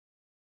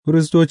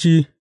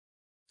Firistoci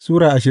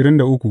Sura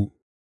 23.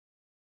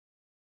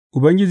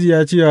 Ubangiji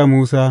ya ce wa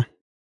Musa,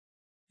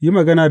 Yi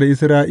magana da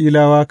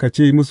Isra'ilawa ka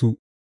ce musu,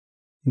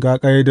 Ga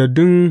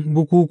ƙayyadaddun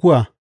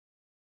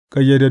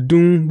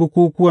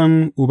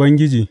bukukkuwan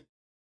Ubangiji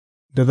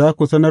da za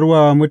ku sanar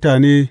wa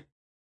mutane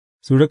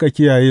su riƙa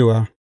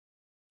kiyayewa,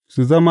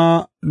 su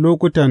zama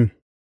lokutan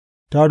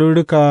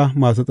tarurruka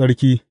masu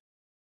tsarki,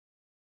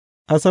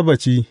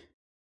 Asabbaci,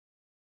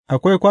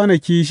 akwai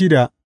kwanaki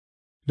shida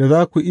da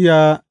za ku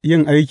iya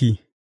yin aiki,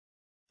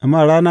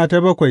 amma rana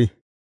ta bakwai,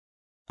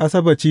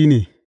 Asabbaci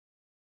ne,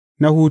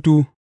 na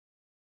hutu,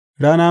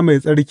 rana mai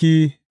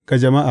tsarki ga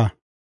jama'a,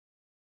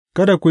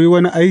 kada ku yi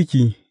wani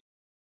aiki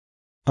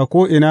a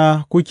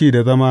ko'ina kuke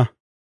da zama,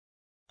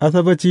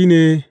 Asabbaci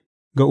ne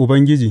ga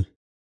Ubangiji,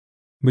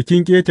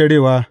 Bikin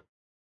Ƙetarewa,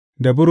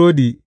 da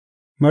burodi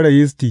marar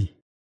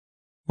yisti.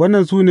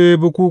 Wannan su ne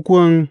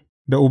bukukkuwan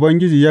da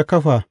Ubangiji ya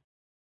kafa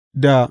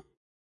da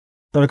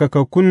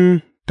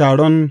tsarkakakkun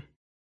taron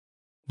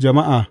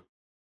jama'a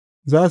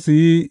za su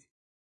yi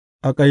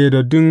a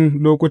ƙayyadaddun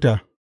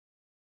lokuta,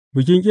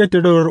 Bikin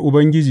Ƙetarewar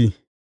Ubangiji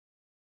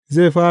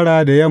zai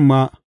fara da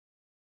yamma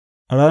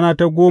a rana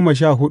ta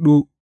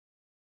 14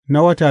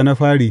 na wata na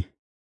fari,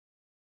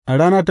 a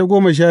rana ta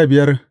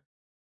 15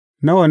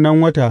 na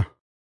wannan wata,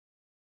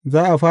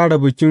 za a fara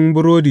Bikin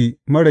Burodi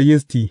Marar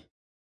Yisti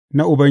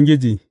na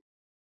Ubangiji,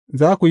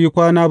 za ku yi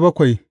kwana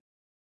bakwai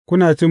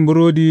kuna cin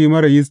burodi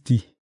marar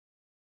yisti.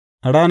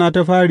 A rana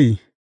ta fari,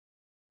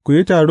 ku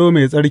yi taro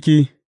mai tsarki,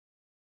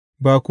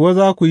 ba kuwa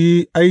za ku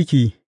yi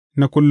aiki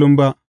na kullum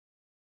ba,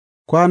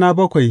 kwana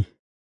bakwai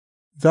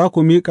za ku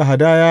miƙa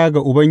hadaya ga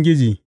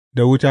Ubangiji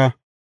da wuta,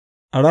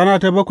 a rana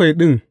ta bakwai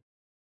ɗin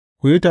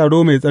ku yi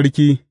taro mai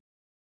tsarki,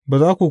 ba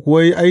za ku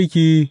kuwa yi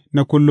aiki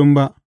na kullum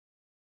ba.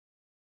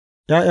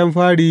 ’Ya'yan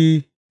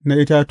fari na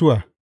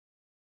itatuwa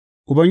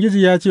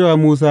Ubangiji ya ce wa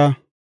Musa,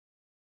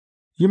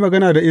 Yi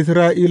magana da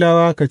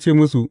Isra'ilawa ka ce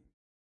musu,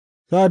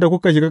 Sa'ad da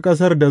kuka shiga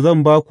ƙasar da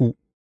zan ba ku,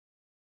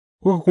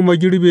 kuka kuma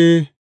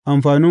girbe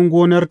amfanin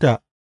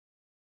gonarta,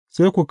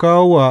 sai ku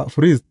kawo wa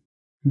firist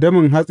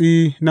damin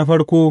hatsi na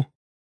farko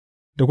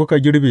da kuka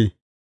girbe,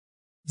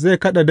 zai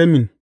kaɗa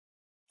damin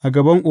a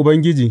gaban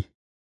Ubangiji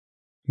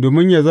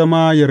domin yă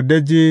zama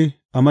yardajje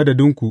a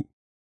madadinku,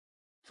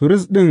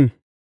 firist ɗin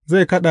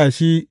zai kaɗa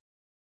shi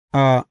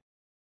a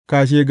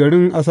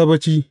kashegarin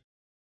Asabbaci,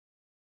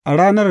 a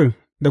ranar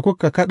da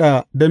kuka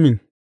kaɗa damin,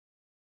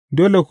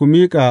 dole ku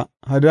miƙa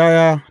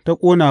hadaya ta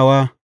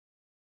ƙonawa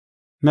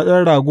na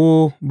ɗan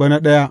rago bana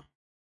ɗaya,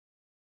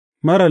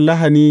 marar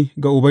lahani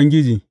ga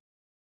Ubangiji,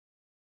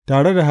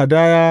 tare da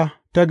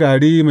hadaya ta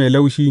gari mai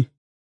laushi,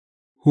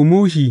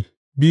 humushi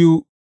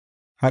biyu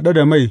haɗe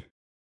da mai,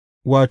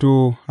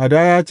 wato,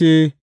 hadaya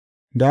ce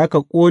da aka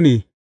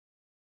ƙone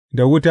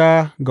da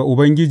wuta ga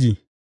Ubangiji,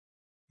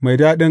 mai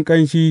daɗin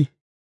ƙanshi,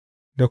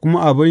 da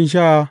kuma abin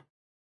sha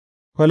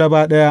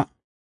kwalaba ɗaya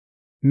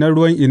na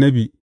ruwan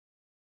inabi.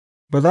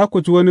 Ba za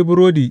ku ci wani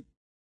burodi,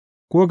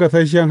 ko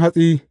gasasshen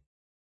hatsi,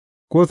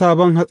 ko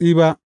sabon hatsi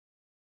ba,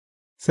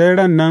 sai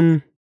ran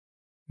nan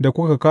da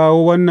kuka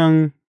kawo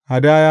wannan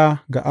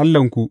hadaya ga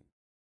Allahnku,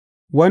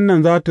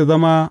 wannan za tă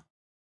zama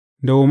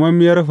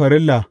dawwammamiyar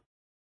farilla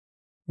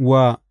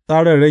wa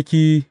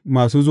tsararraki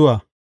masu zuwa,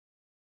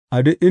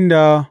 a duk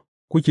inda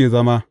kuke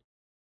zama.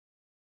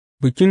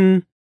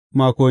 Bikin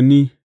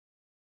Makoni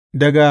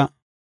Daga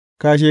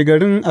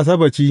kashegarin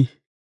Asabbaci,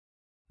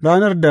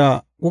 ranar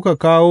da kuka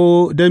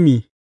kawo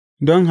dami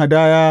don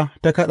hadaya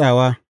ta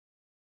kaɗawa,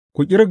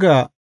 ku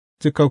ƙirga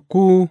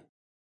cikakku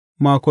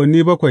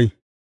makoni bakwai,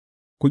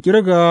 ku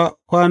ƙirga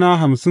kwana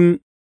 50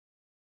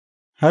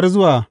 har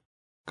zuwa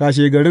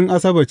kashegarin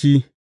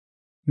Asabbaci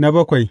na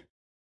bakwai,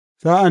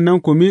 sa'an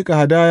nan ku miƙa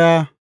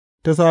hadaya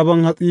ta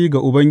sabon hatsi ga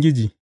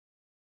Ubangiji,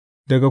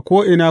 daga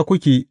ko'ina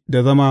kuke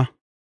da zama,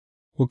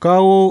 ku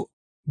kawo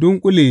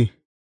dunƙule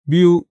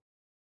biyu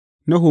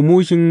na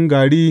humushin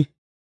gari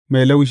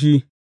mai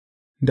laushi,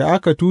 da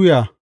aka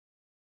tuya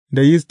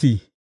da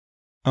yisti,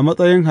 a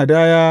matsayin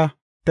hadaya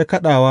ta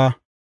kaɗawa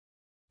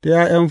ta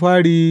 ’ya'yan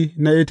fari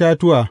na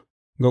itatuwa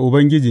ga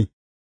Ubangiji,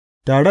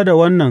 tare da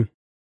wannan,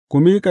 ku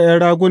miƙa ’yan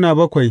raguna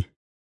bakwai,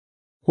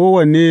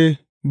 kowanne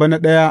bana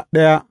ɗaya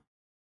ɗaya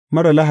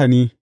marar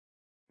lahani,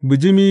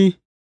 bijimi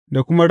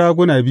da kuma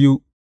raguna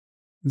biyu,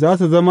 za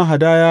su zama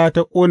hadaya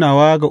ta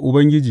ƙonawa ga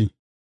Ubangiji,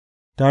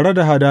 tare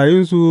da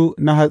hadayunsu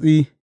na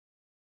hatsi,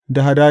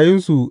 da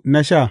hadayunsu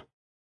na sha,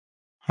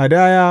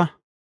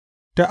 hadaya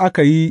ta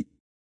aka yi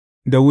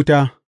da wuta,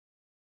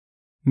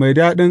 mai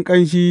daɗin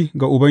ƙanshi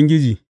ga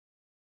Ubangiji,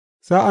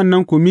 sa'an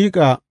nan ku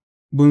miƙa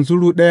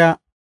bunsuru ɗaya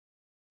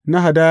na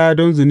hadaya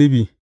don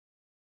zunubi,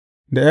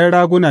 da ’yan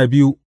raguna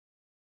biyu,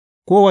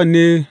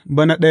 kowanne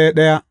bana ɗaya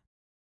ɗaya,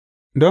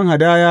 don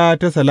hadaya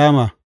ta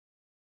salama,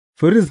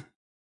 firist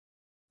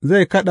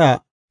zai kaɗa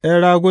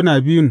 ’yan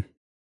raguna biyun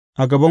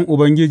a gaban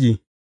Ubangiji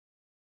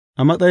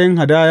a matsayin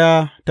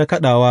hadaya ta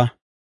kaɗawa,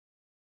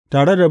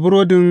 tare da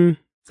burodin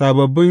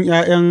sababbin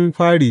 ’ya'yan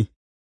fari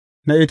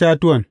na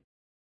itatuwan,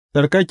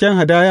 tsarkaken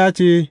hadaya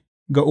ce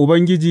ga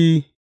Ubangiji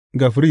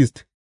ga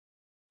firist,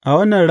 a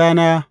wannan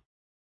rana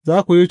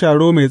za ku yi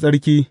taro mai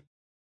tsarki,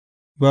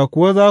 ba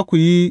kuwa za ku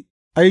yi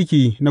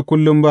aiki na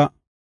kullum ba,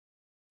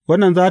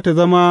 wannan za tă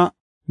zama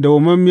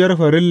dawwammamiyar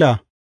farilla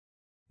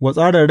wa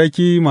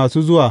tsararraki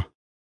masu zuwa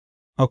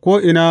a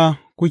ko'ina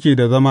kuke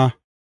da zama.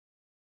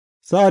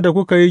 Sa'ad da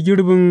kuka yi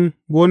girbin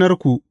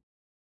gonarku,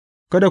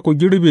 kada ku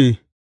girbe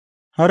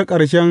har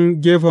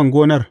ƙarshen gefen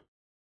gonar,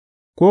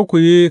 ko ku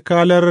yi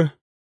kalar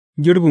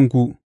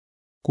girbinku,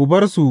 ku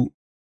bar su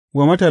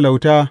wa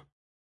matalauta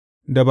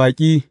da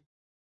baƙi,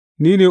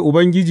 ni ne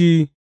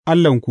Ubangiji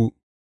Allahnku.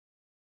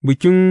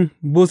 Bikin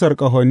busar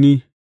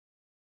ƙahoni.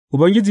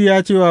 Ubangiji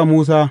ya ce wa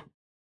Musa,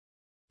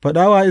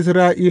 Faɗa wa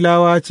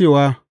Isra'ilawa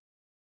cewa,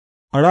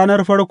 A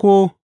ranar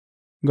farko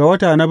ga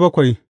wata na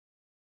bakwai,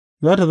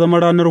 za tă zama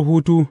ranar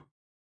hutu,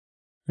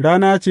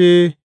 rana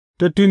ce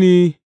ta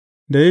tuni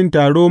da yin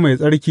taro mai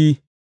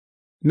tsarki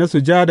na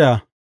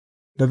sujada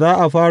da za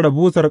a fara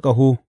busar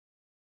ƙaho,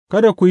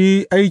 kada ku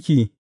yi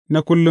aiki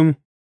na kullum,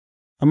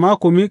 amma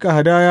ku miƙa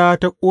hadaya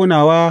ta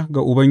ƙonawa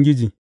ga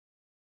Ubangiji.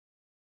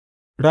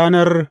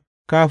 Ranar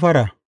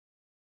Kafara.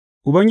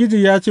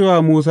 Ubangiji ya ce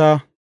wa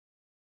Musa,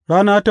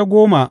 Rana ta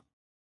goma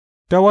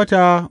ta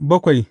wata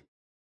bakwai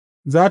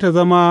za tă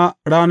zama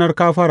ranar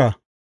kafara,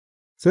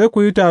 sai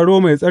ku yi taro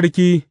mai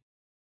tsarki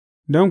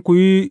don ku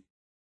yi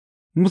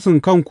mūsun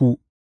kanku,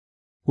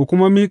 ku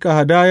kuma miƙa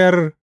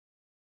hadayar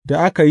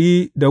da aka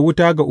yi da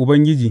wuta ga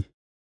Ubangiji,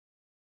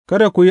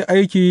 kada ku yi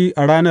aiki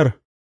a ranar,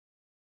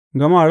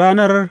 gama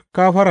ranar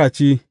kafara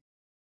ce,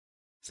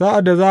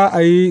 sa'ad da za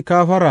a yi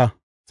kafara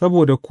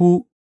saboda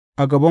ku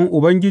a gaban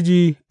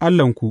Ubangiji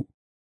Allahnku,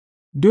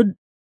 duk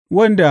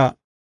wanda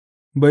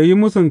bai yi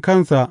mūsun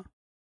kansa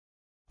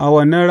a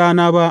wannan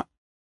rana ba,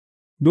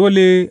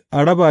 dole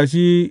a raba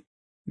shi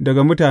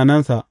daga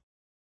mutanensa,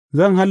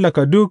 zan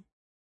hallaka duk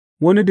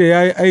wani da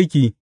ya yi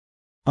aiki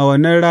a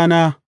wannan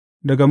rana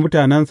daga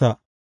mutanensa,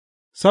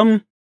 sam,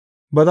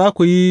 ba za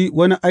ku yi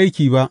wani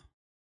aiki ba,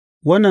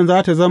 wannan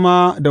za tă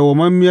zama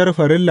dawwammamiyar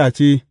farilla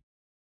ce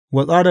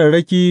wa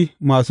tsararraki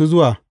masu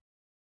zuwa,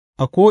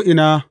 a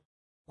ko'ina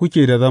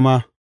kuke da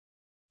zama,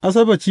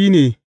 Asabbaci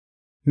ne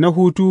na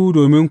hutu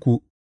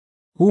dominku,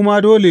 ku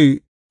ma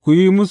dole ku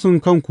yi mūsun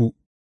kanku,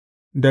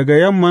 daga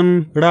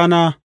yamman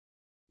rana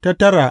ta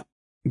tara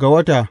ga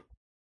wata,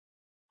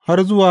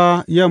 har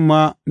zuwa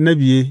yamma na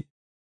biye,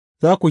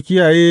 za ku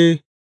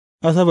kiyaye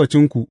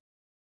Asabbacinku.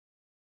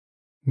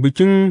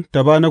 Bikin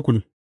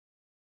tabanakul.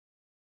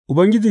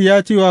 Ubangiji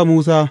ya ce wa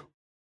Musa,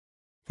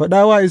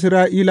 Faɗa wa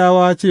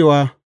Isra'ilawa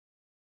cewa,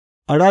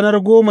 A ranar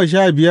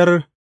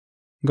 15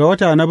 ga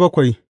wata na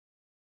bakwai,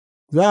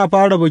 za a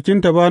fara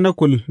Bikin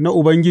Tabanakul na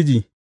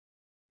Ubangiji,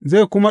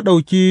 zai kuma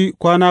ɗauki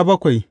kwana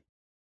bakwai,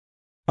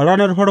 a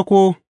ranar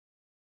farko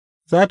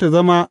za tă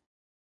zama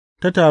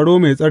ta taro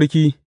mai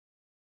tsarki,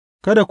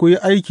 kada ku yi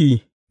aiki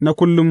na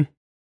kullum,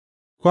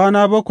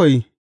 kwana bakwai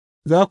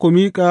za ku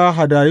miƙa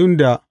hadayun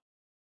da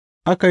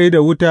aka yi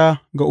da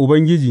wuta ga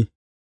Ubangiji,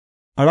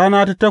 a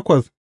rana ta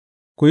takwas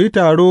ku yi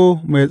taro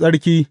mai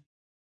tsarki,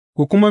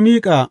 ku kuma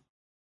miƙa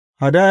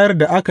hadayar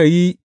da aka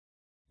yi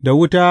da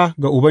wuta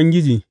ga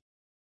Ubangiji,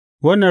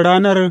 wannan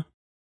ranar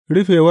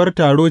rufewar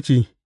taro ce,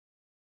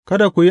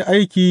 kada ku yi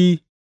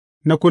aiki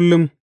na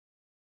kullum.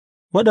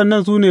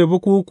 Waɗannan su ne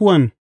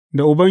bukukkuwan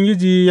da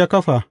Ubangiji ya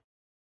kafa,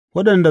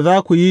 waɗanda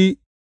za ku yi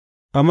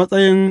a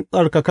matsayin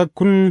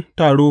tsarkakakkun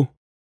taro,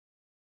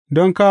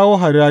 don kawo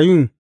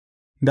hadayun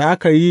da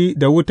aka yi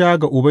da wuta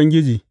ga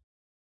Ubangiji,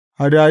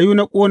 hadayu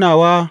na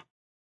ƙonawa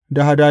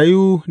da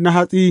hadayu na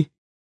hatsi,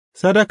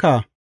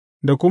 sadaka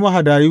da kuma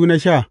hadayu na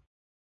sha,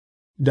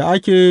 da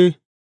ake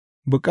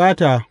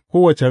bukata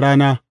kowace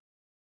rana,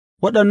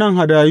 waɗannan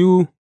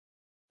hadayu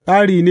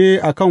ƙari ne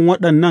a kan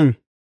waɗannan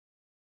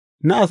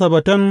na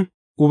Asabbatan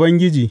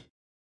Ubangiji,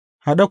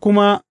 haɗe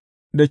kuma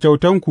da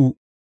kyautanku,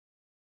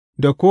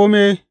 da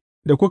kome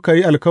da kuka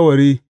yi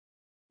alkawari,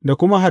 da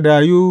kuma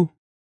hadayu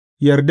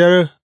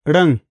yardar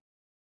ran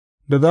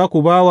da za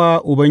ku ba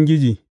wa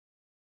Ubangiji,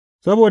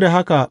 saboda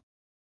haka,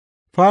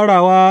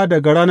 farawa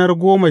daga ranar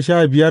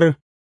 15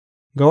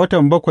 ga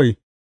watan bakwai,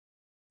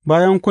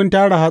 bayan kun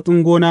tara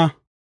hatsin gona,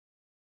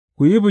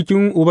 ku yi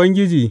bikin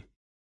Ubangiji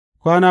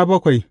kwana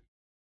bakwai,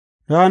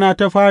 rana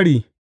ta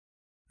fari,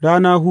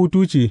 rana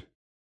hutu ce,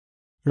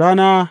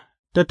 rana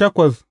ta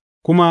takwas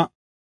kuma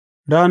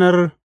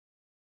ranar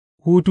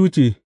hutu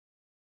ce,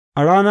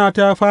 a rana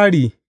ta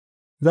fari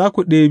za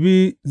ku ɗebi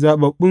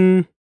zaɓaɓɓun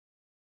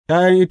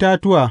 ’ya'yan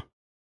itatuwa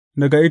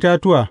daga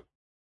itatuwa,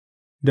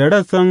 da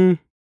rassan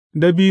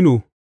dabino,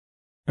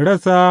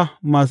 rassa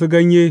masu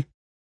ganye,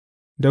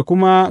 da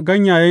kuma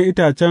ganyayen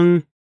itacen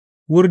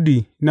wurdi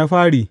na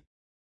fari,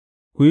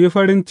 ku yi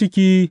farin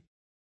ciki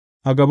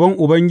a gaban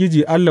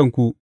Ubangiji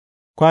Allahnku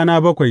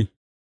kwana bakwai,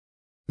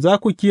 za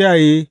ku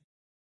kiyaye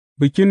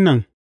bikin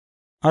nan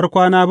har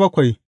kwana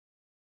bakwai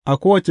a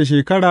kowace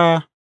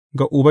shekara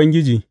ga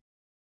Ubangiji,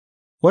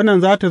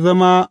 wannan za tă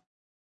zama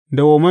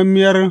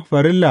dawwammamiyar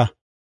farilla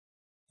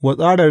wa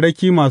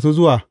tsararraki masu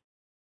zuwa,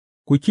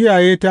 ku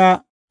kiyaye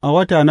ta a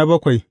wata na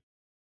bakwai,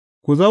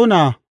 ku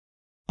zauna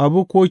a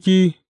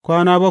bukkoki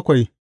kwana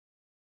bakwai,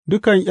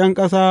 dukan ’yan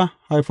ƙasa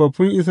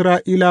haifaffun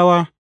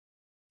Isra'ilawa.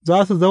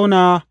 za su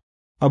zauna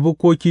a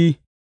bukkoki,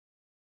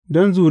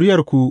 don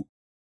zuriyarku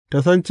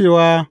ta san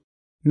cewa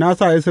na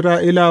sa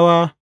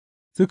Isra'ilawa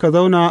suka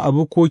zauna a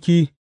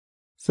bukkoki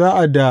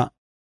sa'ad da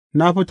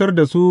na fitar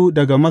da su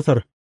daga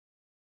Masar,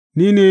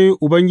 ni ne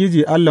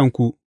Ubangiji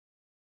Allahnku.’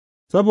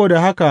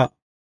 Saboda haka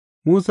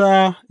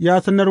Musa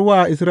ya sanar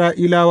wa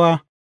Isra'ilawa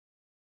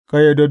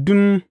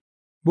ƙayyadaddun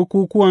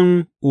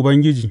bukukkuwan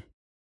Ubangiji.